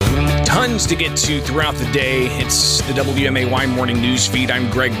Tons to get to throughout the day. It's the WMAY Morning News Feed. I'm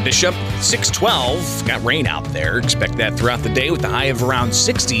Greg Bishop. 612. Got rain out there. Expect that throughout the day with a high of around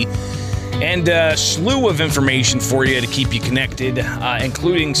 60. And a slew of information for you to keep you connected,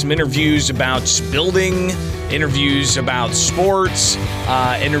 including some interviews about building, interviews about sports,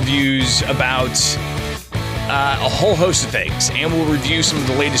 interviews about a whole host of things. And we'll review some of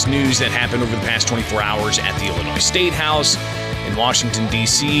the latest news that happened over the past 24 hours at the Illinois State House, in Washington,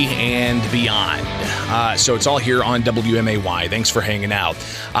 D.C., and beyond. So it's all here on WMAY. Thanks for hanging out.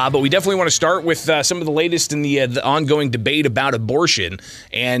 But we definitely want to start with some of the latest in the ongoing debate about abortion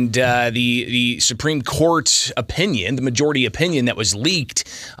and the Supreme Court opinion, the majority opinion that was leaked.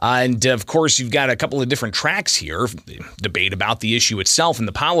 And, of course, you've got a couple of different tracks here, debate about the issue itself and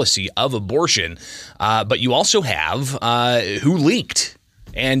the policy of abortion. But you also have who leaked.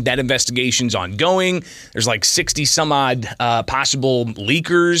 And that investigation's ongoing. There's like 60 some odd possible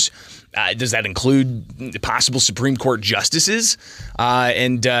leakers. Does that include possible Supreme Court justices?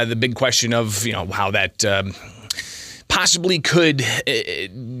 And the big question of, how that possibly could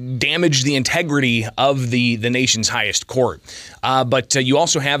damage the integrity of the nation's highest court. But you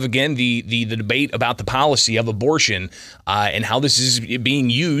also have, again, the debate about the policy of abortion and how this is being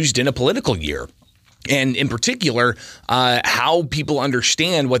used in a political year. And in particular, how people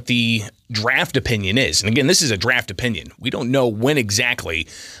understand what the draft opinion is. And again, this is a draft opinion. We don't know when exactly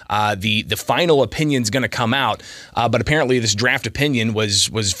the final opinion is going to come out. But apparently this draft opinion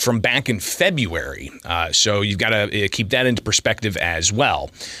was from back in February. So you've got to keep that into perspective as well.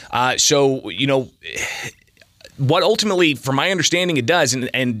 What ultimately, from my understanding, it does,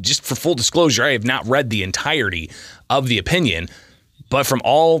 and just for full disclosure, I have not read the entirety of the opinion. But from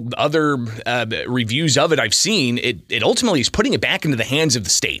all other reviews of it I've seen, it ultimately is putting it back into the hands of the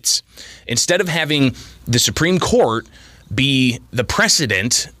states. Instead of having the Supreme Court be the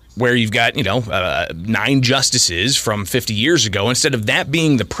precedent where you've got, 9 justices from 50 years ago, instead of that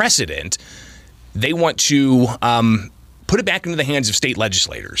being the precedent, they want to put it back into the hands of state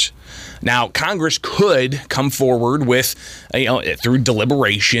legislators. Now, Congress could come forward with, through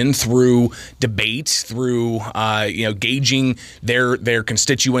deliberation, through debate, through, gauging their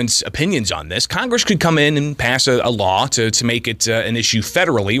constituents' opinions on this. Congress could come in and pass a law to make it an issue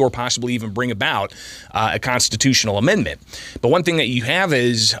federally, or possibly even bring about a constitutional amendment. But one thing that you have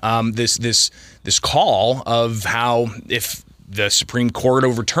is this call of how if the Supreme Court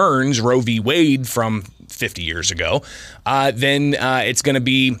overturns Roe v. Wade from 50 years ago, then it's going to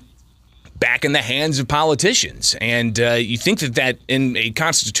be back in the hands of politicians. And you think that in a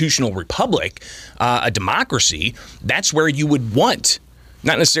constitutional republic, a democracy, that's where you would want,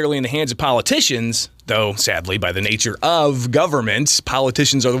 not necessarily in the hands of politicians, though sadly by the nature of government,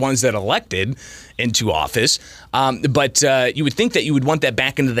 politicians are the ones that elected into office. But you would think that you would want that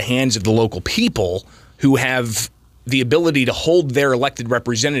back into the hands of the local people who have the ability to hold their elected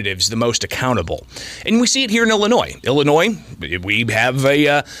representatives the most accountable. And we see it here in Illinois. We have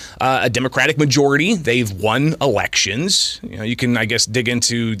a Democratic majority. They've won elections. You can, I guess, dig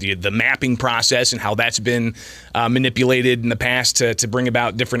into the mapping process and how that's been manipulated in the past to bring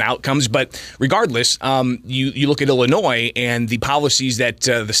about different outcomes. But regardless, you look at Illinois and the policies that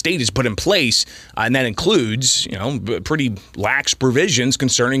the state has put in place, and that includes, pretty lax provisions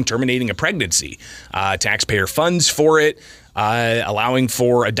concerning terminating a pregnancy, taxpayer funds for it, allowing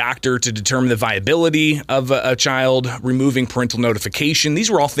for a doctor to determine the viability of a child, removing parental notification. These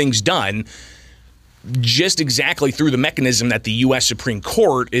were all things done just exactly through the mechanism that the U.S. Supreme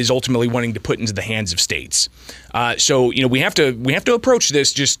Court is ultimately wanting to put into the hands of states. So we have to approach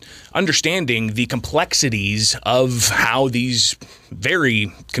this just understanding the complexities of how these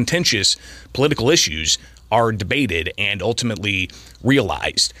very contentious political issues are debated and ultimately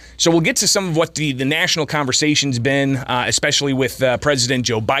realized. So we'll get to some of what the national conversation's been, especially with President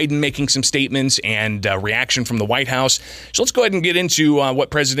Joe Biden making some statements and reaction from the White House. So let's go ahead and get into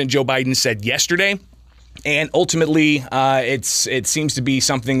what President Joe Biden said yesterday. And ultimately, it seems to be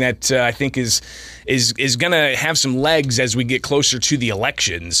something that I think is going to have some legs as we get closer to the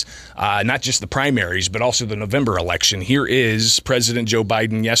elections, not just the primaries, but also the November election. Here is President Joe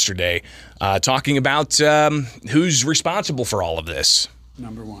Biden yesterday talking about who's responsible for all of this.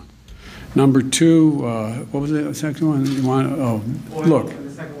 Number one. Number two, what was the second one? Look.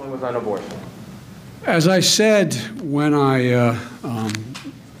 The second one was on abortion. As I said when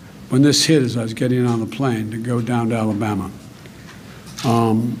when this hit, as I was getting on the plane to go down to Alabama,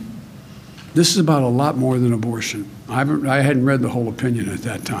 this is about a lot more than abortion. I hadn't read the whole opinion at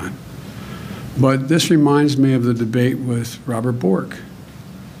that time. But this reminds me of the debate with Robert Bork.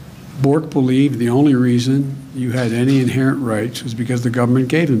 Bork believed the only reason you had any inherent rights was because the government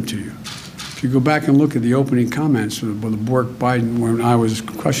gave them to you. If you go back and look at the opening comments with Bork-Biden when I was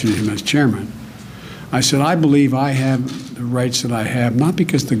questioning him as chairman, I said, I believe I have the rights that I have, not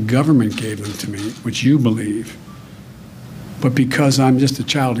because the government gave them to me, which you believe, but because I'm just a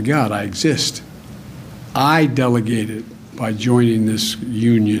child of God. I exist. I delegated by joining this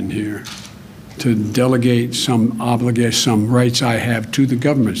union here to delegate some obligation, some rights I have to the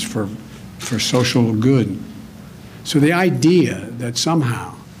governments for social good. So the idea that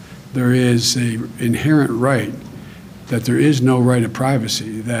somehow there is an inherent right, that there is no right of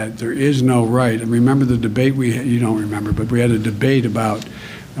privacy, that there is no right. And remember the debate you don't remember, but we had a debate about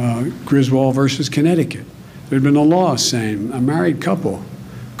Griswold versus Connecticut. There had been a law saying a married couple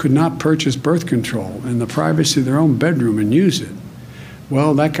could not purchase birth control in the privacy of their own bedroom and use it.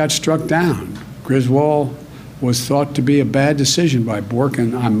 Well, that got struck down. Griswold was thought to be a bad decision by Bork,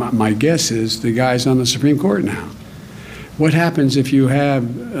 and my guess is the guy's on the Supreme Court now. What happens if you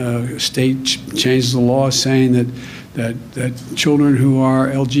have a state changes the law saying that children who are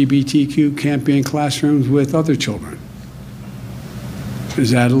LGBTQ can't be in classrooms with other children?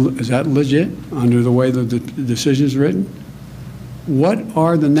 Is that legit under the way the decision is written? What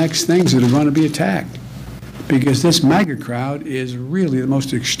are the next things that are going to be attacked? Because this MAGA crowd is really the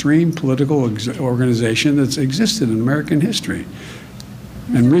most extreme political organization that's existed in American history,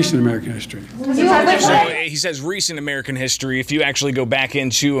 in recent American history. So he says recent American history. If you actually go back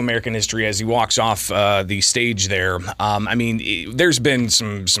into American history as he walks off the stage there, I mean, there's been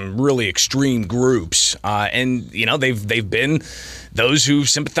some really extreme groups, and they've been those who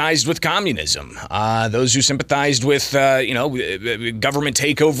sympathized with communism, those who sympathized with government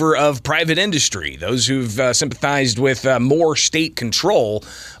takeover of private industry, those who've sympathized with more state control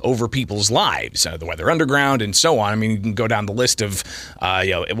over people's lives, the Weather Underground, and so on. I mean, you can go down the list of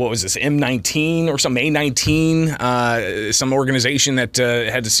what was this, M19 or some A19, some organization that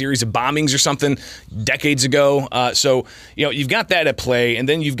had a series of bombings or something decades ago. So you've got that at play, and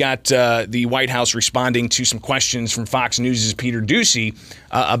then you've got the White House responding to some questions from Fox News' Peter Doocy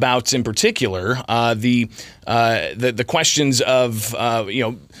about, in particular, the questions of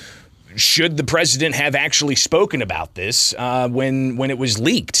should the president have actually spoken about this when it was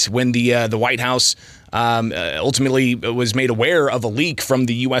leaked, when the White House ultimately was made aware of a leak from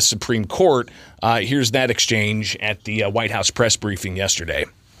the U.S. Supreme Court. Here's that exchange at the White House press briefing yesterday.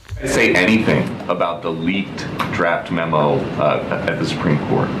 Say anything about the leaked draft memo at the Supreme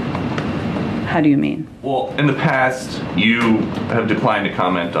Court? How do you mean? Well, in the past, you have declined to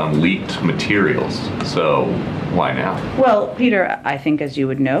comment on leaked materials, so why now? Well, Peter, I think as you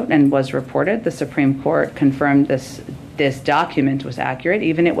would note and was reported, the Supreme Court confirmed this document was accurate,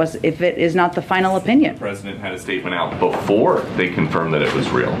 even if it is not the final opinion. The president had a statement out before they confirmed that it was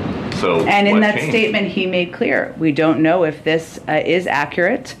real. And in that statement, he made clear, we don't know if this is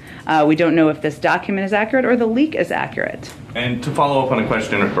accurate. We don't know if this document is accurate or the leak is accurate. And to follow up on a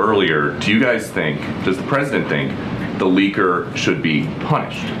question earlier, does the president think the leaker should be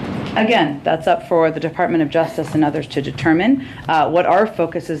punished? Again, that's up for the Department of Justice and others to determine. What our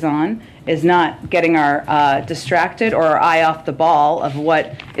focus is on is not getting our distracted or our eye off the ball of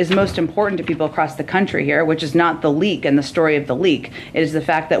what is most important to people across the country here, which is not the leak and the story of the leak. It is the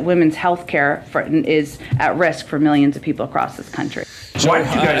fact that women's health care is at risk for millions of people across this country. So,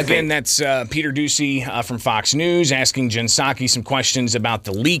 again, that's Peter Doocy from Fox News asking Jen Psaki some questions about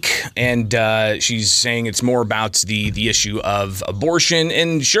the leak, and she's saying it's more about the issue of abortion.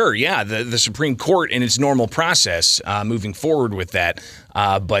 And sure, yeah, the Supreme Court in its normal process moving forward with that.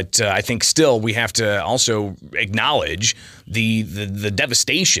 But I think still we have to also acknowledge the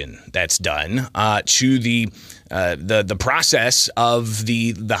devastation that's done to the process of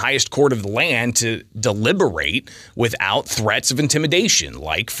the highest court of the land to deliberate without threats of intimidation,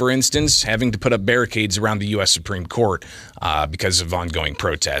 like, for instance, having to put up barricades around the U.S. Supreme Court because of ongoing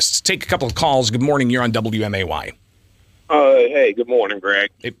protests. Take a couple of calls. Good morning. You're on WMAY. Hey, good morning, Greg.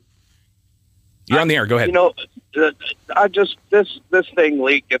 Hey. You're on the air. Go ahead. This thing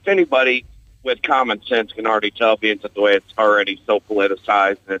leaked. If anybody with common sense can already tell, being the way it's already so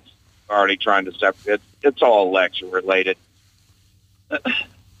politicized, and it's already trying to separate. It's all election related.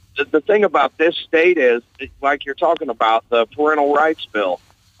 The thing about this state is, like you're talking about, the parental rights bill.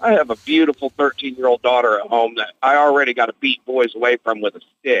 I have a beautiful 13-year-old daughter at home that I already got to beat boys away from with a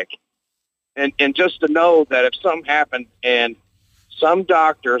stick. And just to know that if something happened and some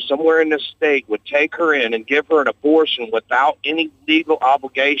doctor somewhere in this state would take her in and give her an abortion without any legal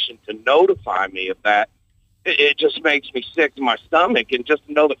obligation to notify me of that, it just makes me sick to my stomach. And just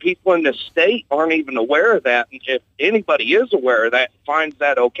to know that people in this state aren't even aware of that. And if anybody is aware of that and finds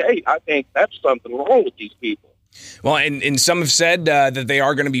that okay, I think that's something wrong with these people. Well, and some have said that they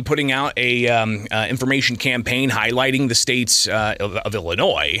are going to be putting out a information campaign highlighting the state's of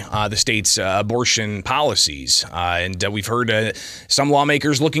Illinois, the state's abortion policies. And we've heard some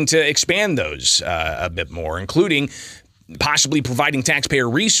lawmakers looking to expand those a bit more, including possibly providing taxpayer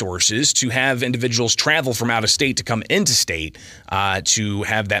resources to have individuals travel from out of state to come into state to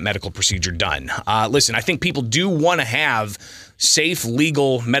have that medical procedure done. Listen, I think people do want to have safe,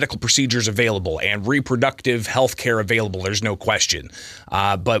 legal medical procedures available and reproductive health care available. There's no question.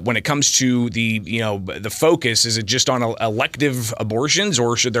 But when it comes to the focus, is it just on elective abortions,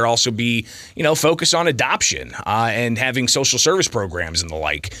 or should there also be, focus on adoption and having social service programs and the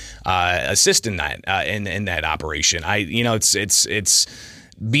like assist in that in that operation? It's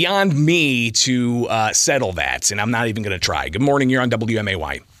beyond me to settle that, and I'm not even going to try. Good morning. You're on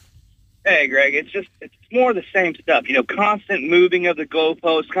WMAY. Hey, Greg, it's more the same stuff, constant moving of the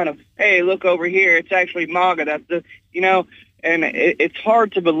goalposts, kind of, hey, look over here, it's actually MAGA, that's and it's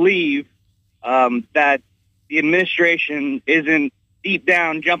hard to believe that the administration isn't deep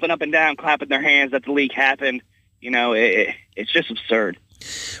down jumping up and down, clapping their hands that the leak happened. It's just absurd.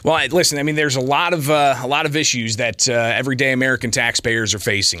 Well, listen, there's a lot of issues that everyday American taxpayers are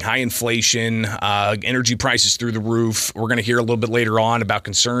facing. High inflation, energy prices through the roof. We're going to hear a little bit later on about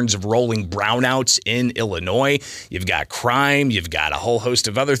concerns of rolling brownouts in Illinois. You've got crime. You've got a whole host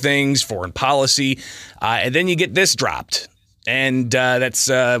of other things, foreign policy. And then you get this dropped. And that's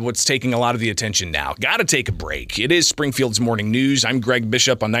what's taking a lot of the attention now. Got to take a break. It is Springfield's Morning News. I'm Greg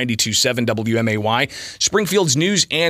Bishop on 92.7 WMAY. Springfield's news and